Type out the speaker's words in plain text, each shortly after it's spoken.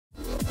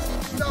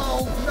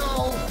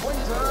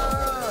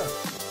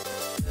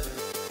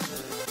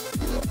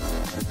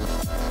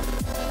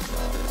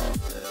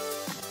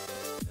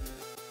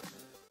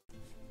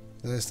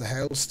there's the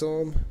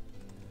Hailstorm.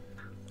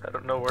 I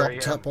don't know where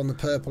Docked up on the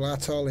purple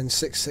Atoll in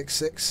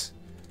 666.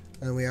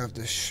 And we have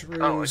the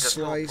Shrew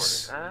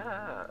Slice.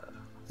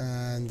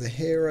 And the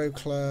Hero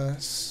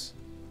class.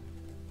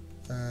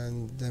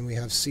 And then we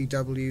have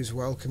CW's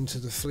Welcome to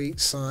the Fleet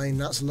sign.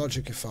 That's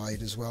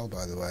logikified as well,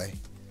 by the way.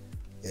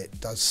 It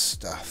does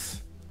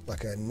stuff.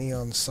 Like a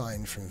neon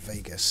sign from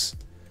Vegas.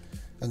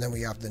 And then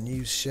we have the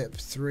News Ship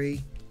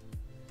 3.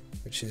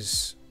 Which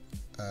is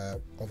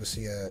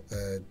obviously a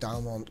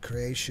Dalmont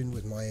creation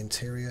with my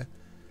interior.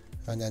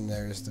 And then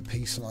there is the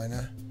Peace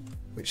Liner,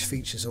 which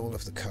features all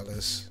of the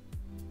colours.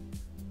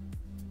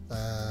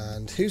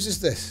 And whose is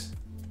this?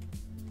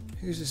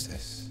 Whose is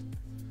this?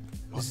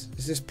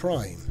 Is this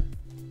Prime?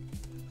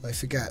 I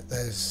forget,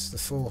 there's the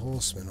Four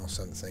Horsemen or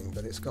something,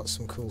 but it's got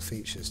some cool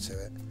features to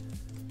it.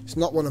 It's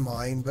not one of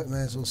mine, but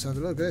may as well have a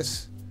look at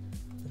this.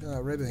 Look at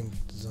that ribbing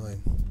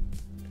design.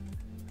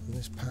 And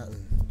this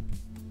pattern.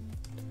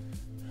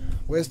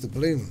 Where's the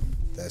bloom?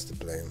 There's the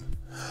bloom.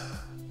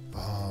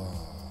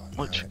 Oh.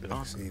 It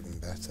looks even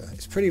better.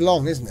 It's pretty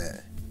long, isn't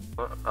it?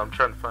 Well, I'm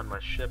trying to find my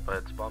ship. I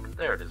had spawned.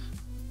 There it is.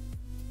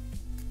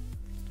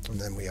 And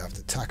then we have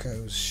the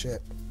Tacos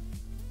ship.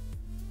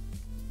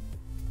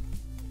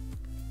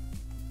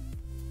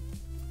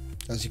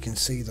 As you can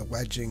see, the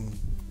wedging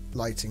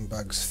lighting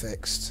bugs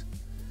fixed.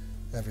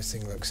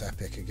 Everything looks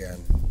epic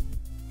again.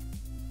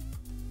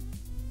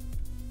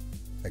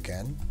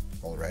 Again?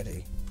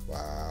 Already?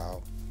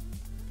 Wow.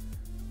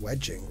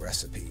 Wedging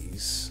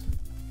recipes.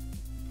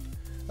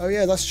 Oh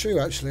yeah, that's true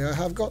actually. I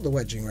have got the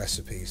wedging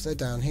recipes. They're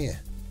down here.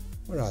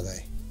 Where are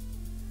they?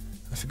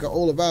 I forgot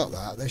all about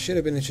that. There should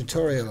have been a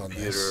tutorial on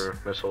this.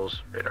 Computer,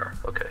 missiles, radar.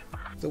 Okay.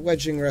 The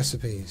wedging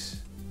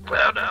recipes.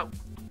 Oh no!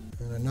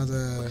 And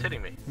another. What's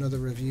hitting me? Another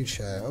review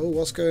chair. Oh,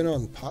 what's going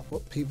on?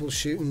 What people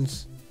shooting?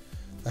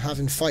 They're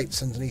having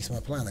fights underneath my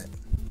planet.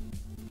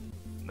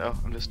 No,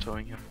 I'm just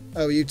towing him.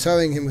 Oh, are you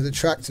towing him with a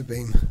tractor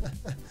beam?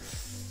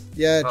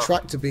 Yeah,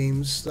 tractor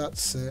beams.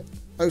 That's it.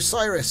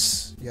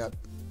 Osiris. Yep.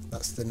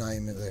 That's the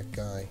name of the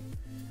guy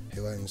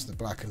who owns the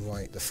black and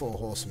white, the Four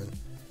Horsemen.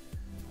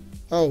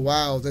 Oh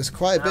wow, there's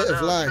quite a bit of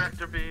lag.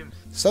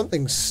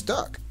 Something's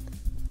stuck.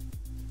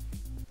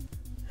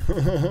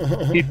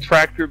 He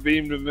tractor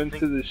beamed him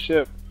into the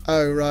ship.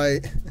 Oh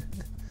right.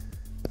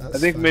 I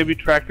think maybe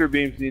tractor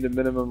beams need a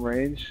minimum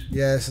range.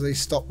 Yeah, so they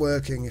stop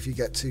working if you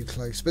get too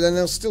close. But then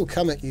they'll still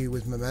come at you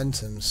with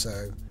momentum,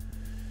 so...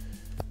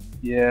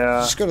 Yeah.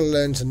 You just got to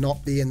learn to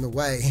not be in the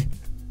way.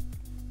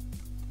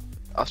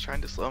 I was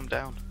trying to slow him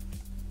down.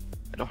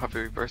 I don't have a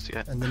reverse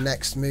yet. And the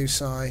next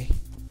Musai,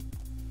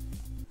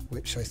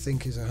 which I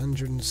think is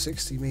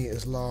 160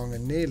 meters long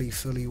and nearly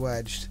fully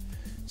wedged.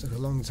 It took a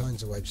long time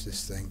to wedge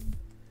this thing.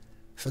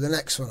 For the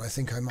next one, I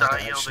think I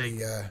might actually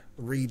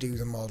redo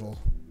the model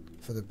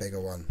for the bigger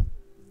one.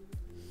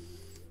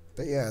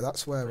 But yeah,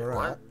 that's where we're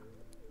at.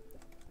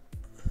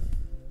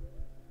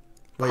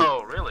 Wait.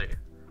 Oh, really?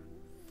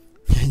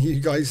 You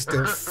guys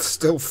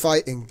still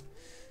fighting?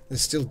 They're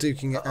still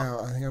duking it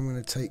out. I think I'm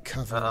going to take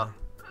cover.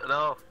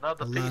 No, not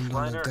the Peace Land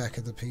Liner. on the deck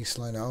of the Peace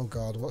Liner. Oh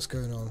god, what's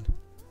going on?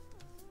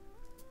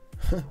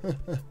 I'm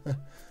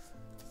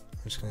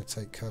just going to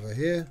take cover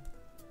here.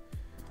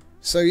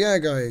 So yeah,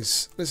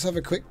 guys, let's have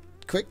a quick